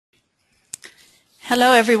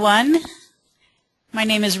Hello, everyone. My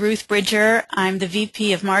name is Ruth Bridger. I'm the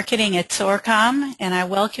VP of Marketing at Xorcom, and I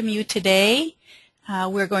welcome you today.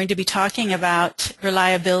 We're going to be talking about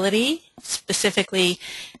reliability, specifically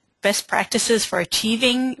best practices for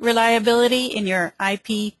achieving reliability in your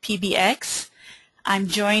IP-PBX. I'm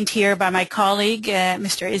joined here by my colleague,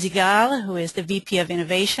 Mr. Izigal, who is the VP of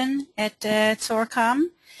Innovation at Xorcom,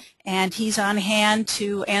 and he's on hand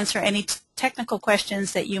to answer any technical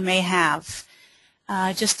questions that you may have.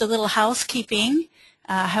 Just a little housekeeping.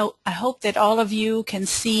 I hope that all of you can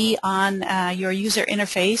see on your user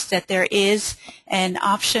interface that there is an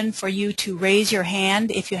option for you to raise your hand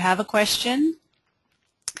if you have a question.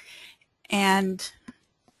 And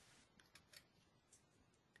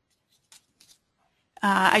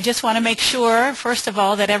I just want to make sure, first of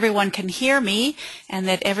all, that everyone can hear me and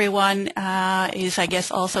that everyone is, I guess,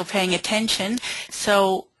 also paying attention.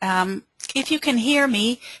 So if you can hear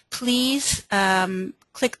me, please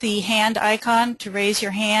click the hand icon to raise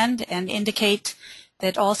your hand and indicate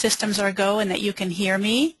that all systems are go and that you can hear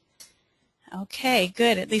me. Okay,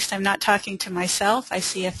 good. At least I'm not talking to myself. I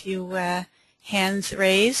see a few hands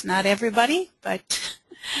raised. Not everybody, but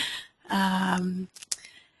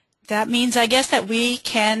that means, I guess, that we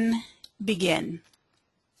can begin.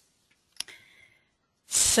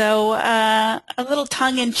 So a little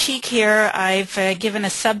tongue-in-cheek here, I've given a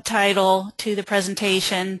subtitle to the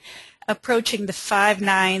presentation, Approaching the 5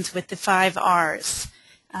 Nines with the 5 R's.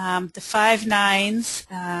 The 5 Nines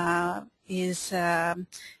is a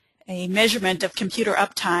measurement of computer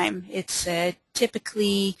uptime. It's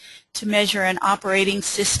typically to measure an operating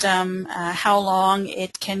system, how long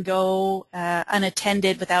it can go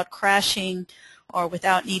unattended without crashing or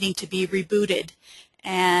without needing to be rebooted.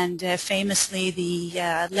 And famously,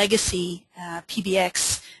 the legacy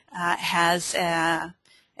PBX has an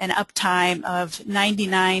uptime of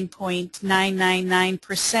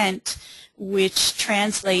 99.999%, which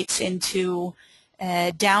translates into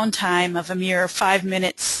a downtime of a mere 5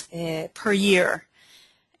 minutes per year.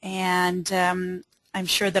 And I'm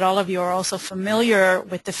sure that all of you are also familiar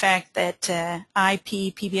with the fact that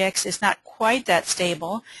IP-PBX is not quite that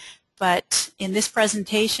stable, but in this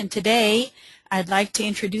presentation today, I'd like to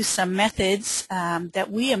introduce some methods that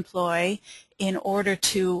we employ in order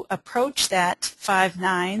to approach that 5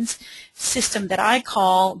 Nines system that I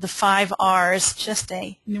call the 5 R's, just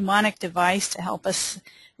a mnemonic device to help us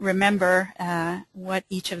remember what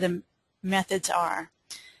each of the methods are.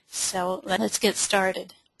 So let's get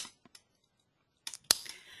started.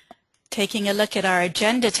 Taking a look at our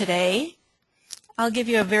agenda today, I'll give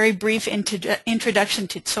you a very brief introduction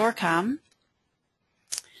to Xorcom.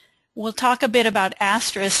 We'll talk a bit about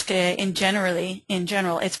Asterisk in general,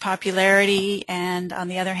 its popularity, and on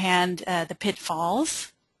the other hand, the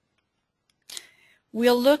pitfalls.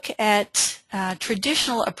 We'll look at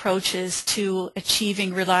traditional approaches to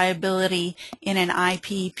achieving reliability in an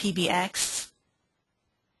IP-PBX.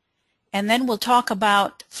 And then we'll talk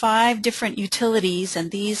about 5 different utilities,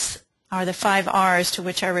 and these are the 5 R's to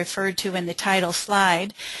which I referred to in the title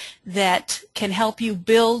slide, that can help you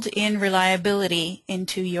build in reliability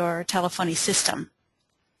into your telephony system.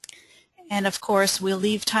 And of course, we'll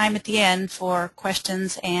leave time at the end for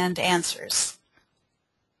questions and answers.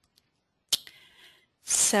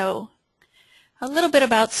 So, a little bit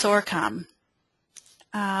about Xorcom.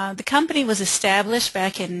 The company was established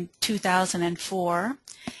back in 2004,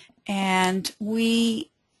 and we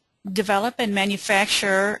develop and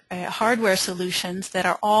manufacture hardware solutions that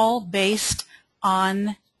are all based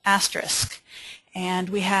on Asterisk. And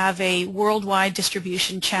we have a worldwide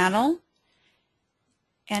distribution channel.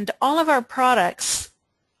 And all of our products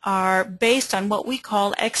are based on what we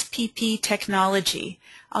call XPP technology.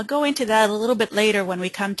 I'll go into that a little bit later when we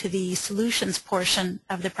come to the solutions portion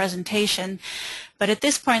of the presentation. But at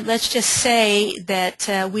this point, let's just say that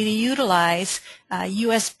we utilize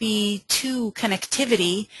USB 2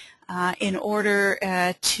 connectivity in order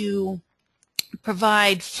to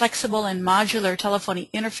provide flexible and modular telephony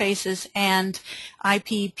interfaces and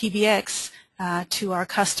IP-PBX to our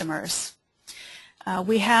customers.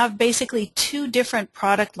 We have basically 2 different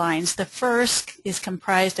product lines. The first is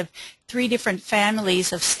comprised of 3 different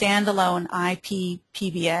families of standalone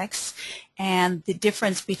IP-PBX, and the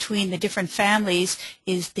difference between the different families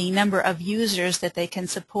is the number of users that they can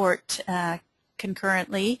support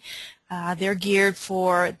concurrently. They're geared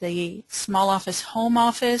for the small office, home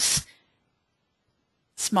office,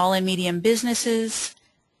 small and medium businesses,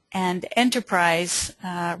 and enterprise,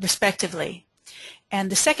 respectively. And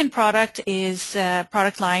the second product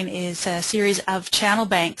line is a series of channel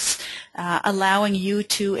banks, allowing you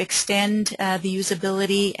to extend the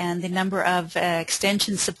usability and the number of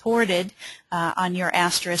extensions supported on your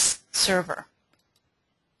Asterisk server.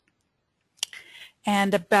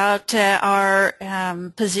 And about our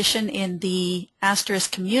position in the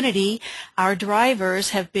Asterisk community, our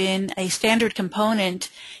drivers have been a standard component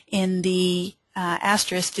in the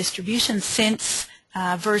Asterisk distribution since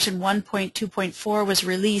version 1.2.4 was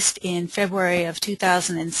released in February of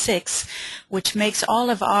 2006, which makes all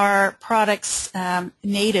of our products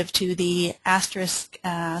native to the Asterisk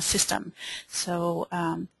system. So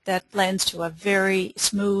that lends to a very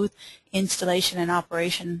smooth installation and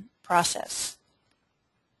operation process.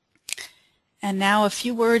 And now a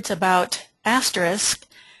few words about Asterisk.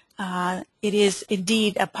 It is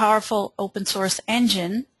indeed a powerful open source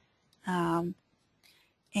engine,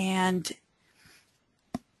 and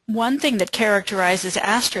one thing that characterizes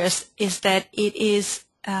Asterisk is that it is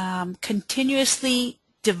continuously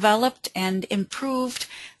developed and improved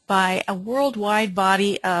by a worldwide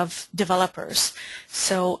body of developers.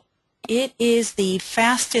 So it is the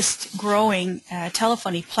fastest growing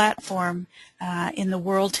telephony platform in the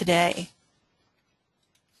world today.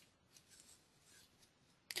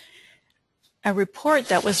 A report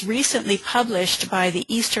that was recently published by the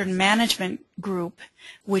Eastern Management Group,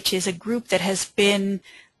 which is a group that has been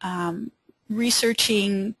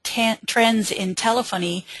researching trends in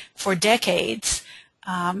telephony for decades,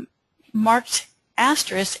 marked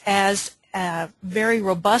Asterisk as a very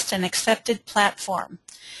robust and accepted platform.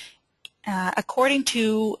 According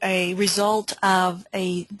to a result of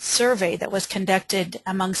a survey that was conducted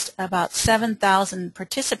amongst about 7,000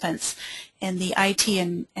 participants in the IT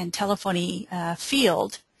and telephony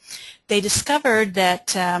field, they discovered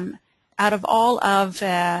that out of all of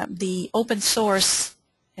the open source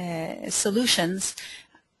solutions,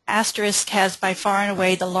 Asterisk has by far and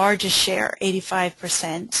away the largest share,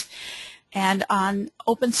 85%. And on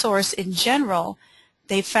open source in general,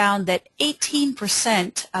 they found that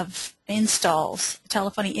 18% of installs,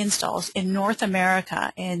 telephony installs in North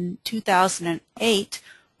America in 2008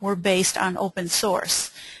 were based on open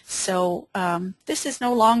source. So this is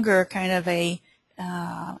no longer kind of a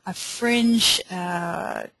fringe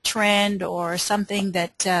trend or something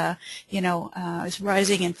that is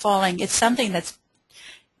rising and falling. It's something that's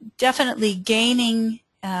definitely gaining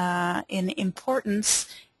in importance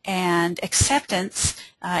and acceptance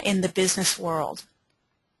in the business world.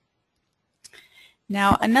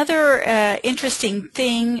 Now, another interesting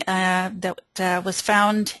thing that was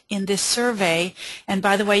found in this survey, and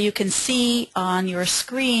by the way, you can see on your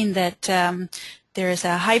screen that there is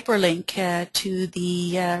a hyperlink to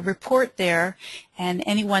the report there, and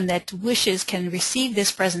anyone that wishes can receive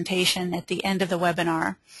this presentation at the end of the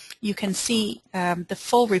webinar. You can see the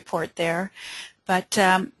full report there. But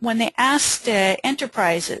when they asked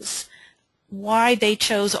enterprises why they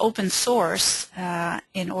chose open source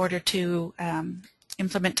in order to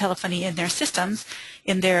implement telephony in their systems,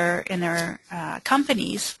 in their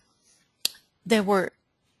companies, there were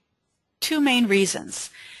two main reasons.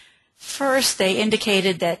 First, they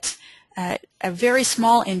indicated that a very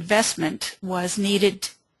small investment was needed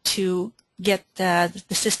to get the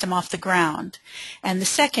system off the ground, and the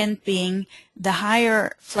second being the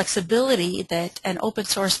higher flexibility that an open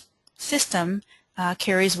source system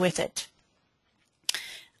carries with it.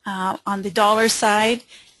 On the dollar side,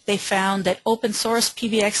 they found that open source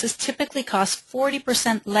PBXs typically cost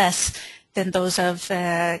 40% less than those of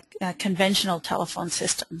conventional telephone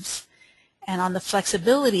systems. And on the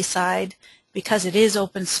flexibility side, because it is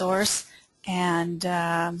open source and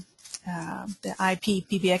the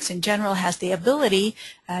IP-PBX in general has the ability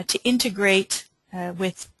to integrate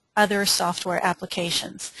with other software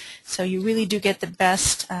applications. So you really do get the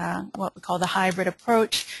best, what we call the hybrid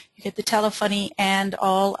approach. You get the telephony and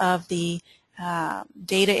all of the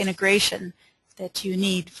data integration that you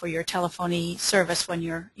need for your telephony service when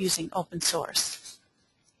you're using open source.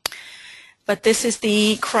 But this is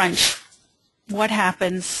the crunch. What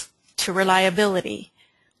happens to reliability?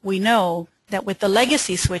 We know that with the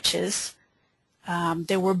legacy switches,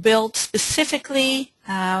 they were built specifically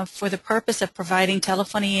for the purpose of providing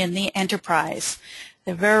telephony in the enterprise.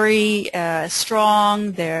 They're very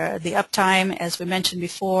strong. The uptime, as we mentioned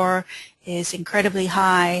before, is incredibly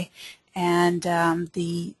high, and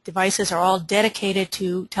the devices are all dedicated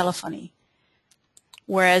to telephony.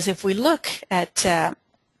 Whereas if we look at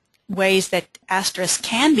ways that Asterisk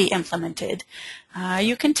can be implemented,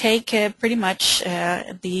 you can take pretty much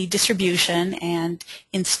the distribution and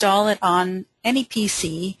install it on any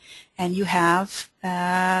PC, and you have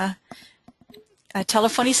a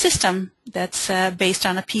telephony system that's based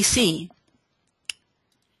on a PC.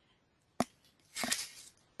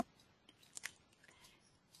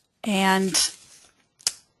 And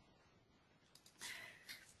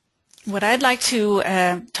what I'd like to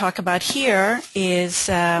talk about here is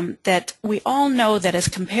that we all know that as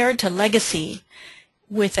compared to legacy,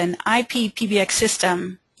 with an IP-PBX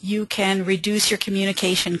system, you can reduce your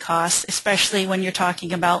communication costs, especially when you're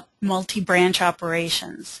talking about multi-branch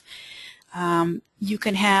operations. You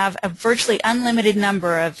can have a virtually unlimited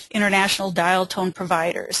number of international dial tone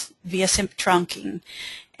providers via SIP trunking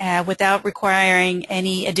without requiring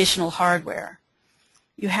any additional hardware.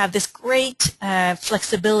 You have this great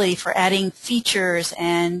flexibility for adding features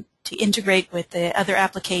and to integrate with the other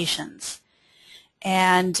applications.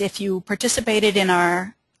 And if you participated in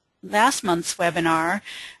our last month's webinar,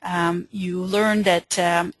 you learned that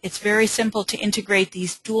it's very simple to integrate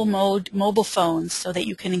these dual mode mobile phones so that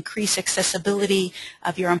you can increase accessibility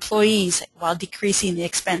of your employees while decreasing the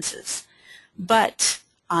expenses. But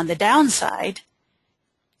on the downside,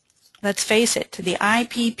 let's face it, the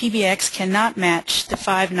IP-PBX cannot match the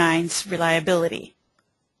 5 nines reliability.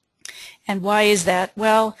 And why is that?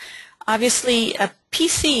 Well, obviously a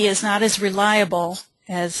PC is not as reliable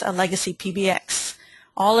as a legacy PBX.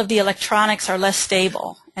 All of the electronics are less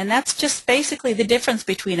stable, and that's just basically the difference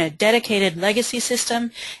between a dedicated legacy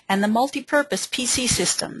system and the multi-purpose PC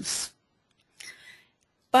systems.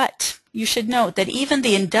 But you should note that even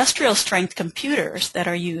the industrial strength computers that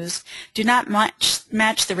are used do not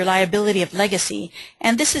match the reliability of legacy,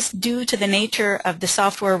 and this is due to the nature of the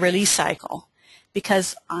software release cycle.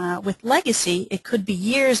 Because with legacy, it could be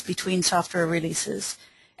years between software releases,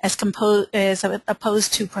 as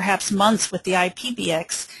opposed to perhaps months with the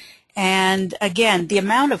IP-PBX. And again, the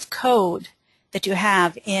amount of code that you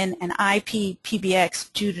have in an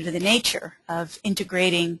IP-PBX due to the nature of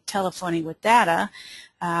integrating telephony with data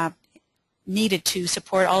needed to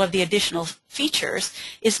support all of the additional features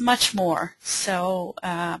is much more. So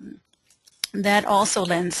that also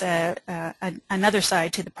lends another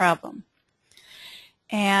side to the problem.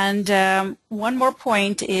 And one more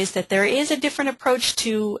point is that there is a different approach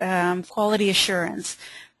to quality assurance.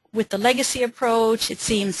 With the legacy approach, it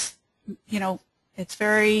seems, it's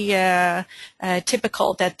very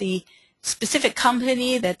typical that the specific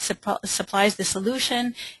company that supplies the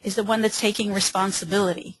solution is the one that's taking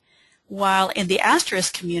responsibility. While in the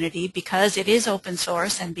Asterisk community, because it is open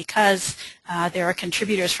source and because there are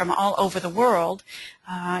contributors from all over the world,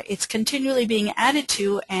 it's continually being added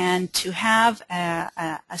to, and to have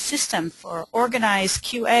a system for organized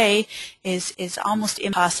QA is almost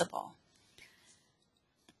impossible.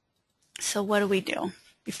 So what do we do?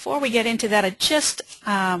 Before we get into that, just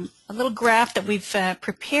a little graph that we've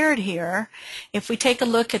prepared here. If we take a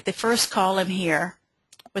look at the first column here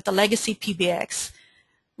with the legacy PBX,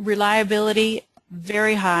 reliability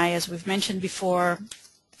very high, as we've mentioned before,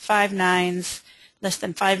 5 nines, less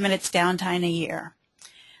than 5 minutes downtime a year.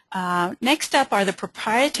 Next up are the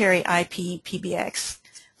proprietary IP-PBX,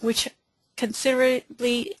 which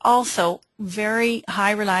considerably also very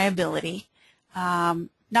high reliability,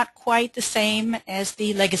 not quite the same as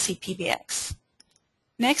the legacy PBX.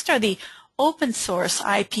 Next are the open source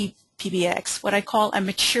IP-PBX, what I call a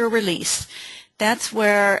mature release. That's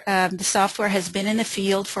where the software has been in the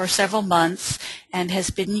field for several months and has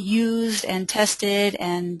been used and tested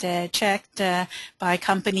and checked by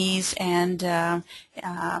companies, and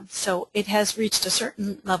so it has reached a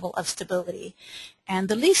certain level of stability. And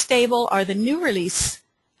the least stable are the new release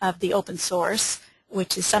of the open source,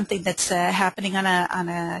 which is something that's happening on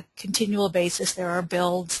a continual basis. There are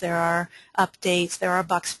builds, there are updates, there are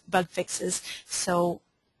bug fixes. So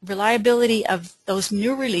reliability of those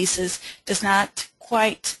new releases does not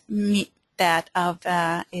quite meet that of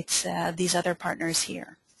these other partners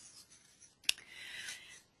here.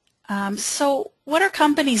 So what are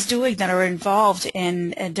companies doing that are involved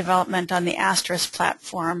in development on the Asterisk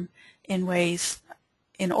platform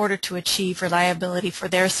in order to achieve reliability for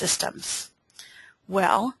their systems?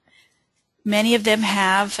 Well, many of them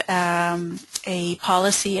have a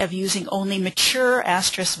policy of using only mature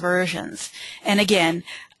Asterisk versions. And again,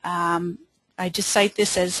 I just cite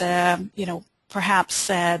this as, perhaps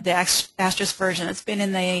the Asterisk version that's been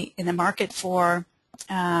in the market for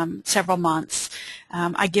several months.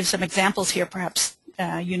 I give some examples here, perhaps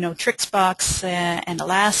Trixbox and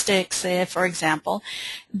Elastics, for example.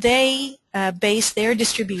 They base their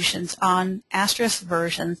distributions on Asterisk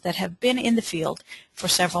versions that have been in the field for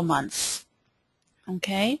several months.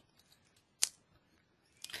 Okay.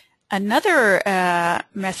 Another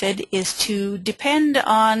method is to depend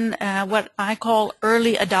on what I call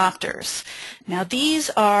early adopters. Now these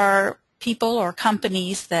are people or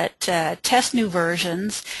companies that test new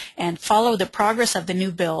versions and follow the progress of the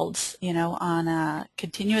new builds, on a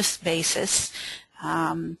continuous basis.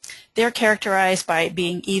 They're characterized by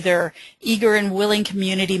being either eager and willing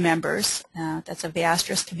community members, that's of the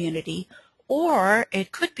Asterisk community, or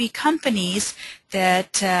it could be companies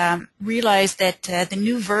that realize that the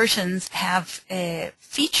new versions have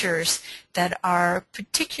features that are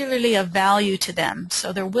particularly of value to them.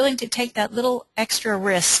 So they're willing to take that little extra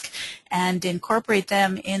risk and incorporate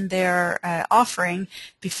them in their offering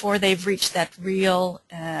before they've reached that real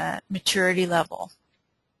maturity level.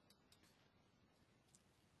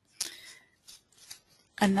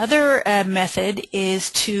 Another method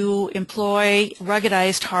is to employ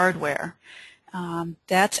ruggedized hardware.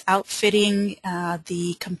 That's outfitting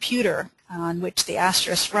the computer on which the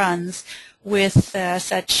Asterisk runs with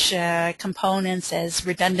such components as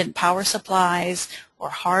redundant power supplies or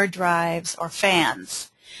hard drives or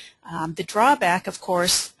fans. The drawback, of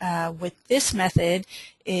course, with this method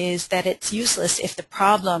is that it's useless if the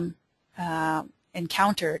problem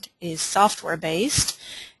encountered is software-based.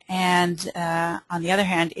 And on the other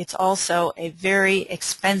hand, it's also a very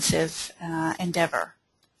expensive endeavor.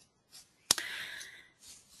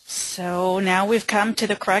 So now we've come to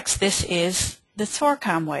the crux. This is the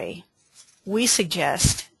Xorcom way. We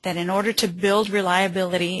suggest that in order to build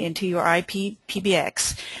reliability into your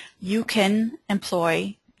IP-PBX, you can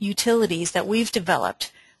employ utilities that we've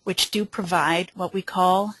developed which do provide what we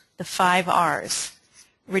call the 5 R's: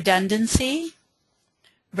 redundancy,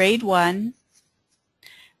 RAID 1,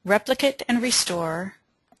 replicate and restore,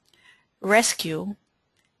 rescue,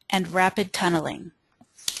 and rapid tunneling.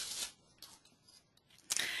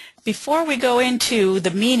 Before we go into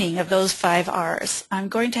the meaning of those 5 R's, I'm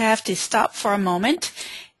going to have to stop for a moment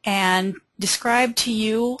and describe to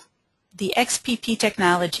you the XPP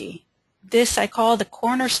technology. This I call the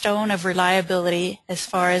cornerstone of reliability as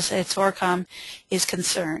far as Xorcom is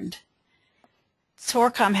concerned.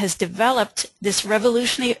 Xorcom has developed this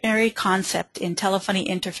revolutionary concept in telephony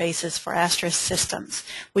interfaces for Asterisk systems.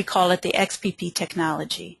 We call it the XPP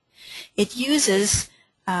technology. It uses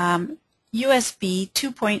USB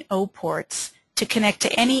 2.0 ports to connect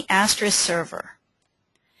to any Asterisk server.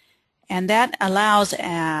 And that allows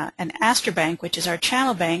an Asterisk bank, which is our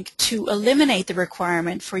channel bank, to eliminate the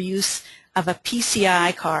requirement for use of a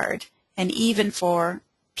PCI card and even for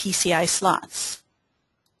PCI slots.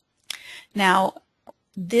 Now,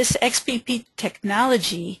 this XPP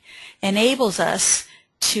technology enables us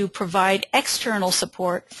to provide external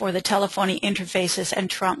support for the telephony interfaces and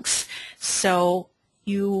trunks. So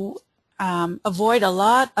you avoid a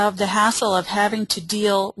lot of the hassle of having to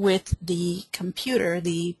deal with the computer,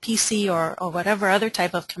 the PC or whatever other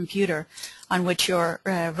type of computer on which you're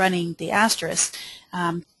running the Asterisk,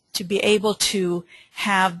 to be able to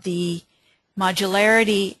have the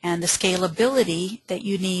modularity and the scalability that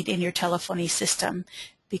you need in your telephony system,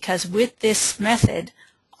 because with this method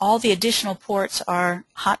all the additional ports are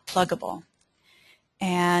hot pluggable.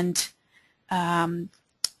 And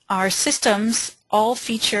our systems all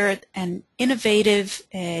feature an innovative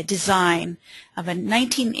design of a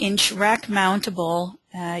 19-inch rack-mountable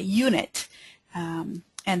unit.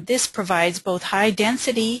 And this provides both high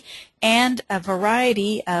density and a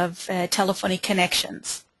variety of telephony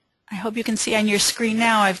connections. I hope you can see on your screen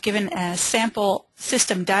now I've given a sample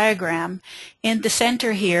system diagram. In the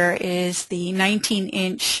center here is the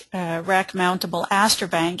 19-inch rack-mountable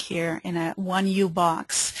Asterisk bank here in a 1U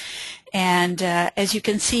box. And as you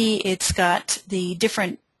can see, it's got the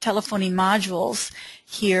different telephony modules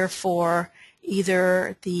here for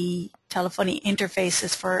either the telephony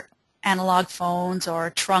interfaces for analog phones or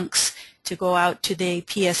trunks to go out to the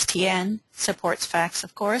PSTN, supports fax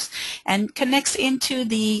of course, and connects into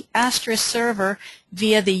the Asterisk server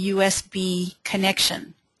via the USB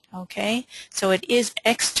connection. Okay, so it is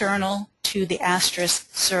external to the Asterisk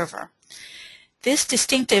server. This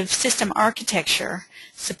distinctive system architecture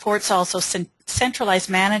supports also centralized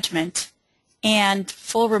management and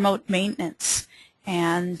full remote maintenance,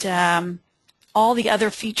 and all the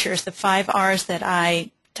other features, the 5 R's that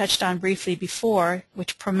I touched on briefly before,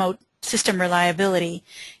 which promote system reliability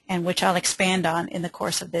and which I'll expand on in the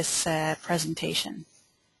course of this presentation.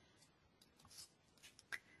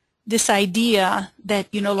 This idea that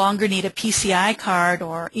you no longer need a PCI card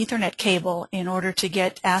or Ethernet cable in order to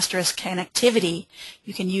get Asterisk connectivity,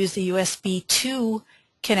 you can use the USB 2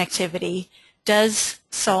 connectivity, does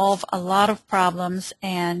solve a lot of problems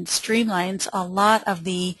and streamlines a lot of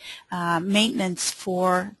the maintenance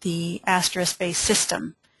for the Asterisk-based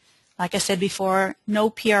system. Like I said before, no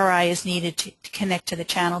PRI is needed to connect to the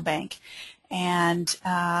channel bank. And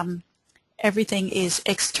everything is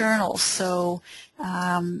external, so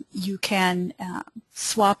you can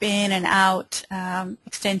swap in and out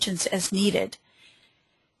extensions as needed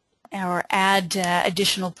or add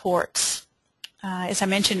additional ports. As I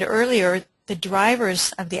mentioned earlier, the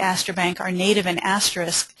drivers of the AstroBank are native in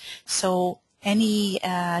Asterisk, so any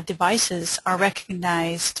devices are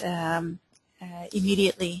recognized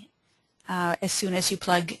immediately as soon as you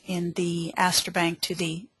plug in the AstroBank to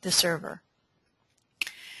the server.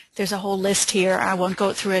 There's a whole list here. I won't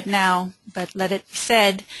go through it now, but let it be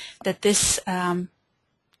said that this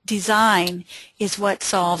design is what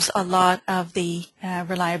solves a lot of the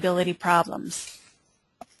reliability problems.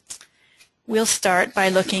 We'll start by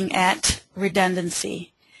looking at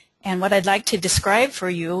redundancy. And what I'd like to describe for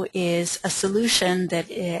you is a solution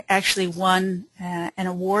that actually won an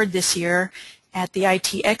award this year at the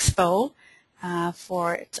IT Expo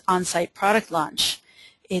for its on-site product launch.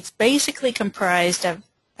 It's basically comprised of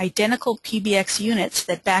identical PBX units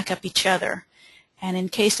that back up each other. And in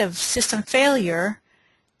case of system failure,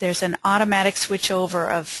 there's an automatic switchover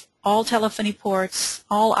of all telephony ports,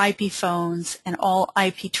 all IP phones, and all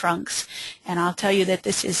IP trunks. And I'll tell you that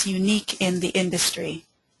this is unique in the industry.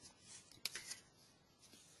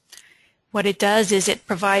 What it does is it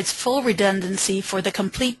provides full redundancy for the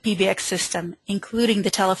complete PBX system, including the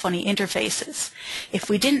telephony interfaces. If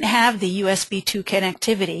we didn't have the USB 2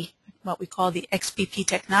 connectivity, what we call the XBP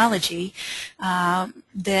technology,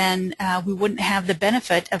 then we wouldn't have the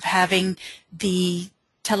benefit of having the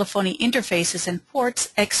telephony interfaces and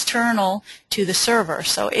ports external to the server.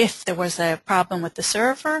 So if there was a problem with the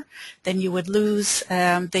server, then you would lose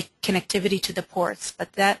the connectivity to the ports.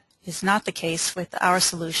 But that is not the case with our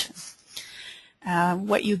solution.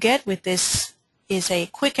 What you get with this is a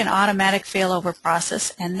quick and automatic failover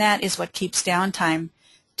process, and that is what keeps downtime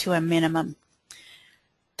to a minimum.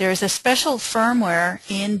 There is a special firmware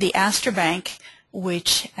in the AstroBank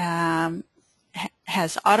which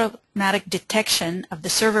has automatic detection of the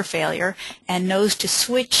server failure and knows to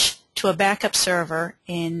switch to a backup server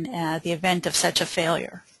in the event of such a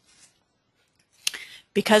failure.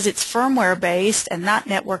 Because it's firmware based and not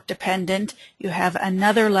network dependent, you have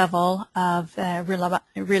another level of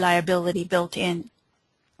reliability built in.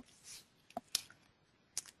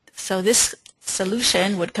 So this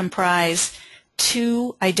solution would comprise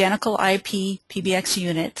 2 identical IP-PBX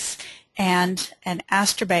units and an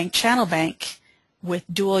AstroBank channel bank with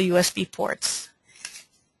dual USB ports.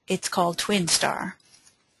 It's called TwinStar.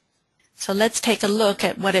 So let's take a look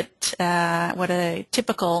at what a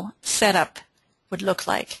typical setup would look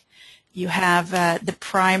like. You have the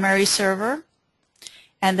primary server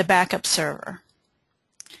and the backup server.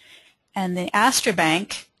 And the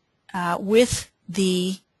AstroBank with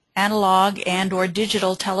the analog and or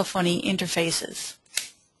digital telephony interfaces.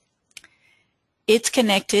 It's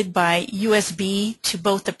connected by USB to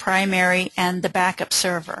both the primary and the backup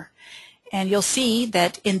server. And you'll see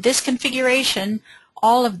that in this configuration,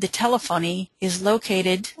 all of the telephony is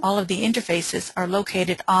located, all of the interfaces are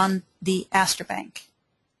located on the AstroBank.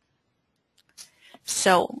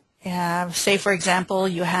 So, say for example,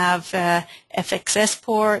 you have FXS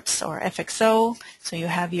ports or FXO, so you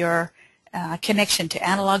have your connection to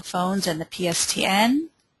analog phones and the PSTN.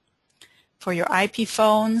 For your IP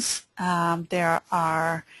phones, there's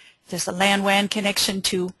a LAN-WAN connection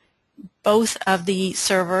to both of the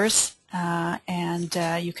servers, and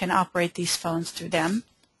you can operate these phones through them.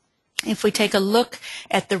 If we take a look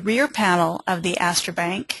at the rear panel of the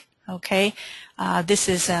AstroBank, okay, this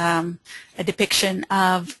is a depiction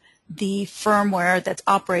of the firmware that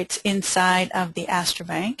operates inside of the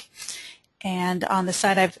AstroBank. And on the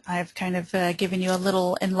side, I've kind of given you a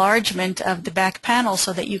little enlargement of the back panel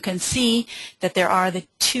so that you can see that there are the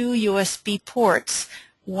 2 USB ports,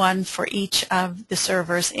 one for each of the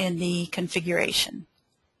servers in the configuration.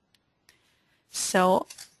 So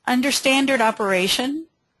under standard operation,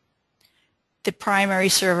 the primary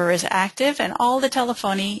server is active and all the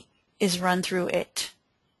telephony is run through it.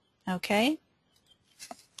 Okay?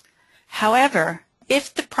 However,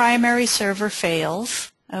 if the primary server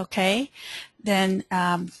fails, okay, then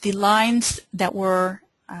the lines that were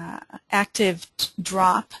active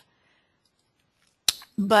drop,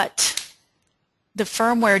 but the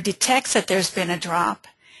firmware detects that there's been a drop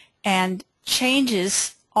and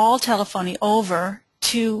changes all telephony over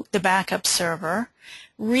to the backup server,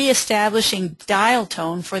 reestablishing dial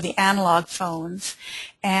tone for the analog phones.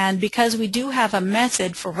 And because we do have a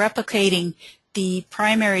method for replicating the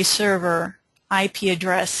primary server IP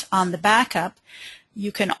address on the backup,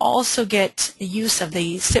 you can also get use of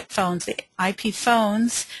the SIP phones, the IP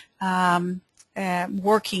phones,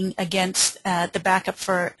 working against the backup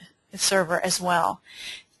server as well.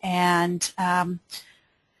 And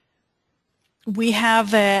we have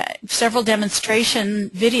several demonstration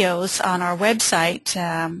videos on our website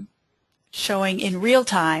showing in real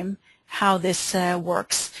time how this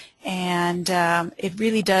works. And it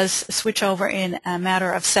really does switch over in a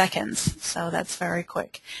matter of seconds, so that's very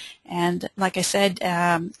quick. And like I said,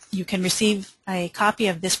 you can receive a copy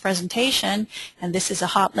of this presentation, and this is a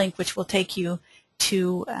hot link which will take you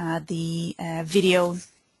to the video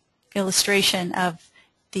illustration of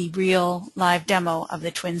the real live demo of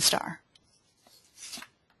the TwinStar.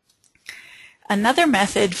 Another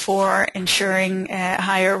method for ensuring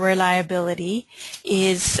higher reliability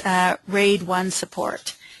is RAID 1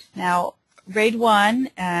 support. Now, RAID 1,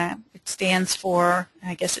 it stands for,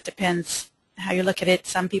 I guess it depends how you look at it.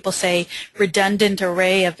 Some people say redundant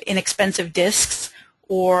array of inexpensive disks,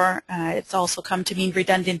 or it's also come to mean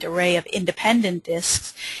redundant array of independent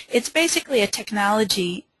disks. It's basically a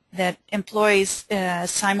technology that employs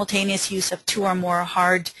simultaneous use of 2 or more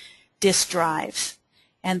hard disk drives,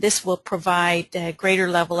 and this will provide a greater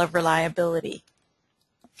level of reliability.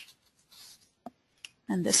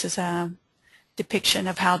 And this is a depiction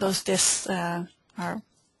of how those disks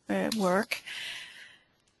work.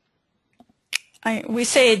 We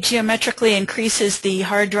say it geometrically increases the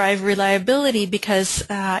hard drive reliability because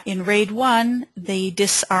in RAID 1 the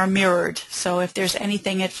disks are mirrored. So if there's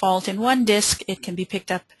anything at fault in one disk, it can be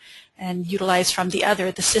picked up and utilized from the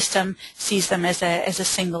other. The system sees them as a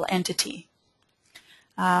single entity.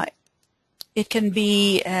 It can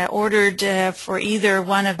be ordered for either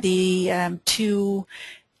one of the 2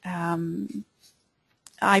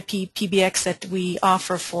 IP-PBX that we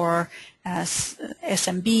offer for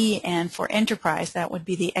SMB and for enterprise. That would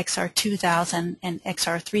be the XR2000 and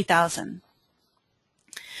XR3000.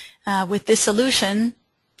 With this solution,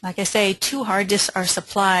 like I say, 2 hard disks are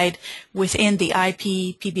supplied within the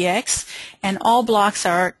IP-PBX, and all blocks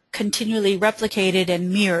are continually replicated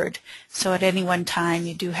and mirrored, so at any one time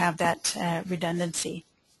you do have that redundancy.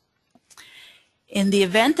 In the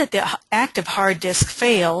event that the active hard disk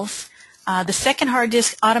fails, the second hard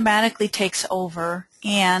disk automatically takes over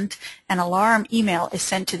and an alarm email is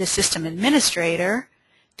sent to the system administrator.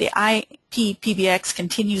 The IP-PBX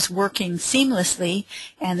continues working seamlessly,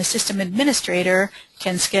 and the system administrator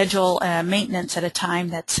can schedule maintenance at a time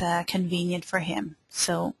that's convenient for him.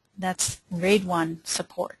 So that's RAID 1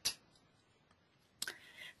 support.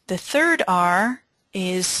 The third R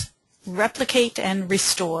is replicate and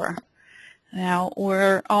restore. Now,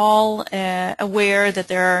 we're all aware that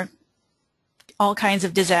there are all kinds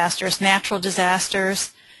of disasters, natural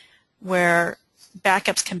disasters, where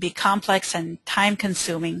backups can be complex and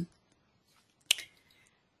time-consuming.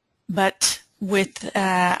 But with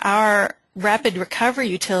our rapid recovery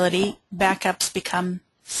utility, backups become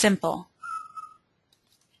simple.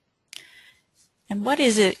 And what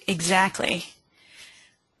is it exactly?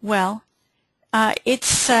 Well,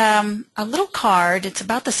 it's a little card. It's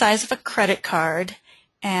about the size of a credit card.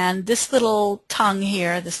 And this little tongue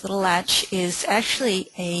here, this little latch, is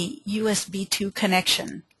actually a USB 2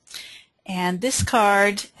 connection. And this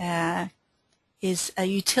card is a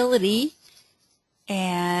utility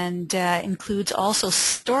and includes also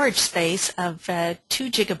storage space of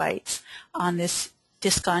 2 gigabytes on this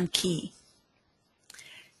disk on key.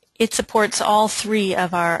 It supports all 3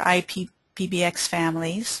 of our IP-PBX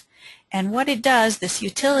families. And what it does, this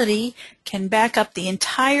utility can back up the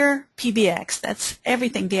entire PBX. That's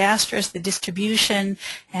everything, the asterisk, the distribution,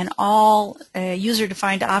 and all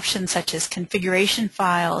user-defined options such as configuration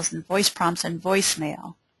files and voice prompts and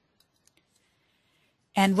voicemail.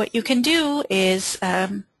 And what you can do is,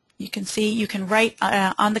 you can write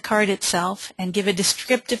on the card itself and give a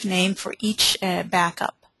descriptive name for each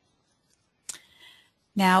backup.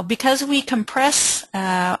 Now, because we compress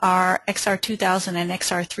our XR2000 and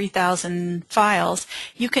XR3000 files,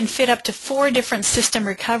 you can fit up to 4 different system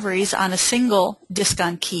recoveries on a single disk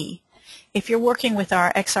on key. If you're working with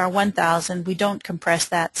our XR1000, we don't compress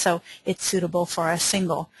that, so it's suitable for a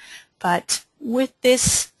single. But with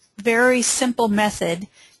this very simple method,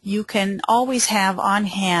 you can always have on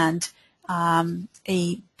hand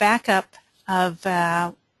a backup of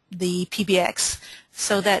the PBX,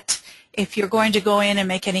 so that if you're going to go in and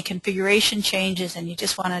make any configuration changes and you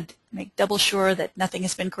just want to make double sure that nothing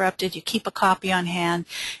has been corrupted, you keep a copy on hand,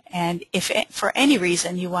 and if for any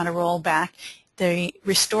reason you want to roll back, the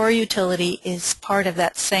restore utility is part of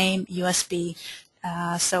that same USB.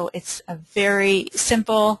 So it's a very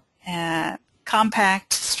simple,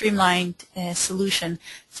 compact, streamlined solution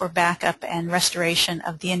for backup and restoration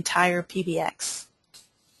of the entire PBX.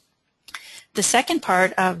 The second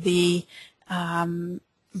part of the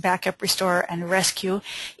backup, restore, and rescue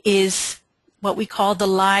is what we call the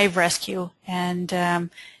live rescue, and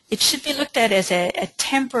it should be looked at as a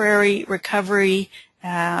temporary recovery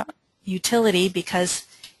utility because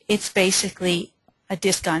it's basically a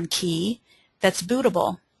disk on key that's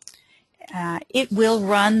bootable. It will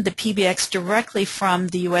run the PBX directly from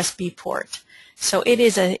the USB port. So it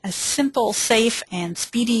is a simple, safe, and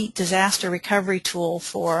speedy disaster recovery tool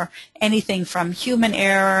for anything from human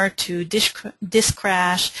error to disk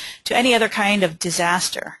crash to any other kind of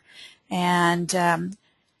disaster. And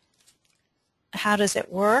how does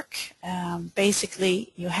it work?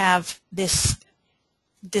 Basically, you have this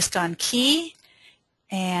disk on key,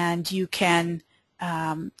 and you can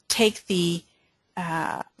take the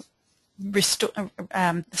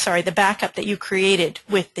the backup that you created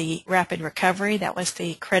with the rapid recovery. That was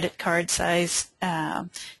the credit card size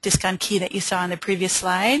disk on key that you saw in the previous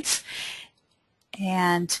slides,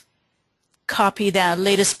 and copy the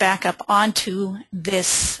latest backup onto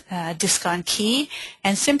this disk on key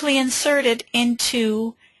and simply insert it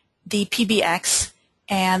into the PBX,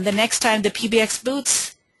 and the next time the PBX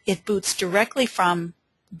boots, it boots directly from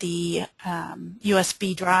the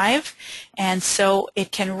USB drive, and so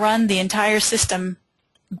it can run the entire system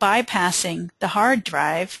bypassing the hard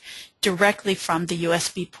drive directly from the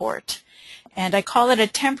USB port. And I call it a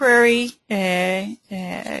temporary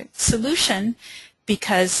solution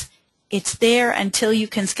because it's there until you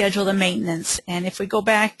can schedule the maintenance. And if we go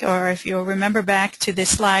back, or if you'll remember back to this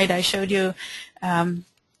slide I showed you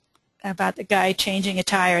about the guy changing a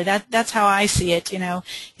tire. That's how I see it. You know,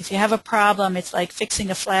 if you have a problem, it's like fixing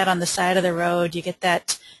a flat on the side of the road. You get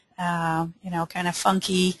that, you know, kind of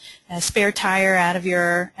funky spare tire out of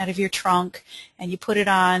your trunk, and you put it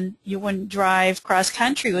on. You wouldn't drive cross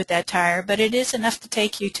country with that tire, but it is enough to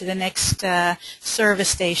take you to the next service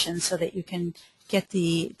station so that you can get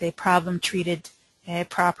the problem treated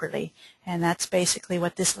properly. And that's basically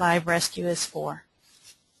what this live rescue is for.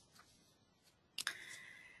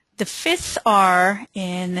 The fifth R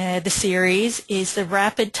in the series is the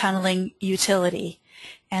rapid tunneling utility.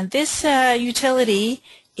 And this utility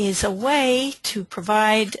is a way to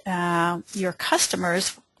provide your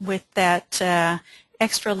customers with that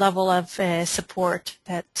extra level of support.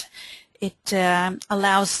 That it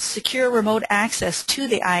allows secure remote access to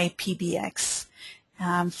the IP-PBX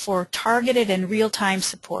for targeted and real-time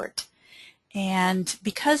support. And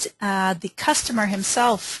because the customer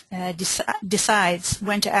himself decides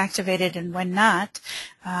when to activate it and when not,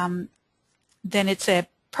 then it's a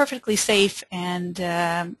perfectly safe and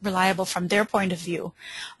reliable from their point of view.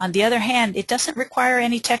 On the other hand, it doesn't require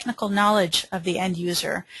any technical knowledge of the end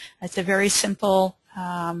user. It's a very simple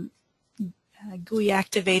GUI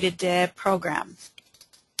activated program.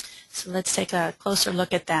 So let's take a closer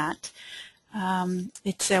look at that.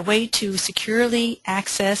 It's a way to securely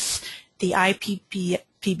access the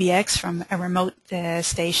IP-PBX from a remote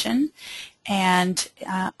station, and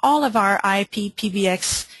all of our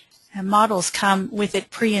IP-PBX models come with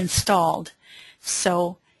it pre-installed.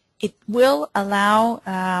 So it will allow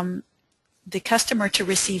the customer to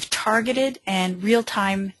receive targeted and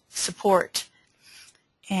real-time support.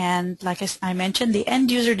 And like I mentioned, the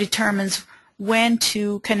end user determines when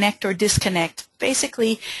to connect or disconnect.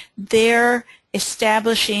 Basically, they're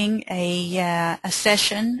establishing a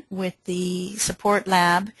session with the support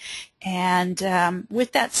lab, and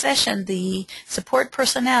with that session the support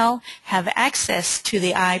personnel have access to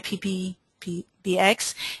the IP-PBX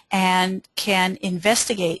and can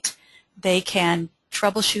investigate. They can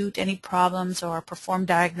troubleshoot any problems or perform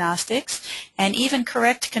diagnostics and even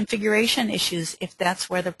correct configuration issues if that's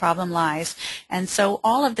where the problem lies. And so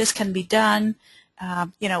all of this can be done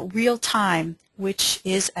you know, real time, which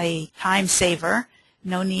is a time saver.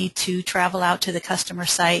 No need to travel out to the customer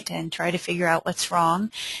site and try to figure out what's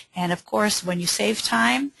wrong. And of course, when you save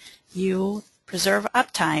time, you preserve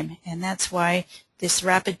uptime, and that's why this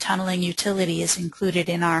rapid tunneling utility is included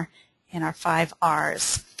in our 5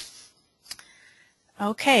 R's.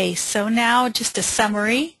 Okay, so now just a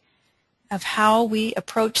summary of how we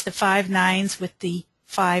approach the 5 nines with the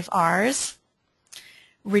 5 R's.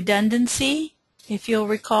 Redundancy, if you'll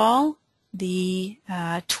recall, the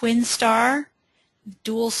twin star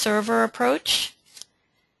dual server approach,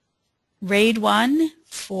 RAID 1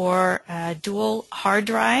 for dual hard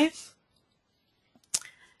drive,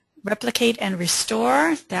 replicate and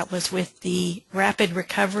restore, that was with the rapid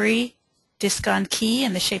recovery disk on key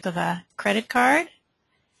in the shape of a credit card,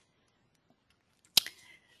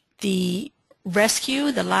 the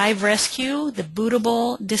rescue, the live rescue, the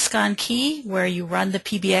bootable disk on key where you run the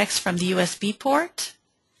PBX from the USB port,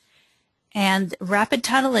 and rapid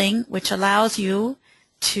tunneling, which allows you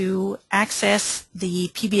to access the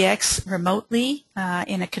PBX remotely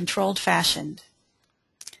in a controlled fashion.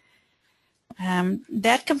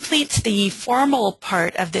 That completes the formal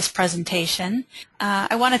part of this presentation.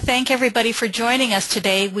 I want to thank everybody for joining us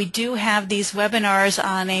today. We do have these webinars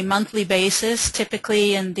on a monthly basis,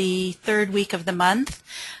 typically in the third week of the month.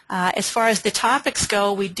 As far as the topics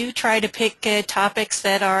go, we do try to pick topics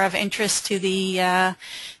that are of interest to the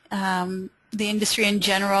industry in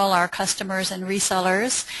general, our customers and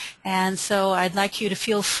resellers. And so I'd like you to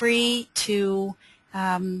feel free to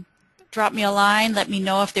drop me a line, let me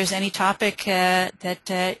know if there's any topic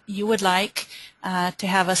that you would like to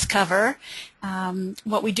have us cover.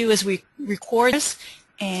 What we do is we record this,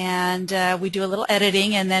 and we do a little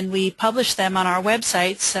editing, and then we publish them on our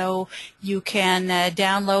website, so you can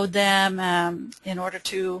download them in order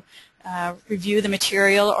to review the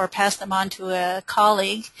material or pass them on to a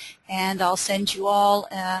colleague, and I'll send you all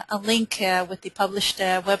a link with the published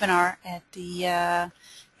webinar at the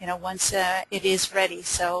once it is ready.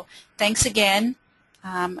 So thanks again.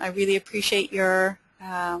 I really appreciate your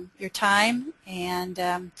time, and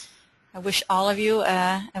I wish all of you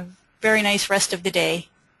a very nice rest of the day.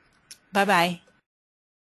 Bye-bye.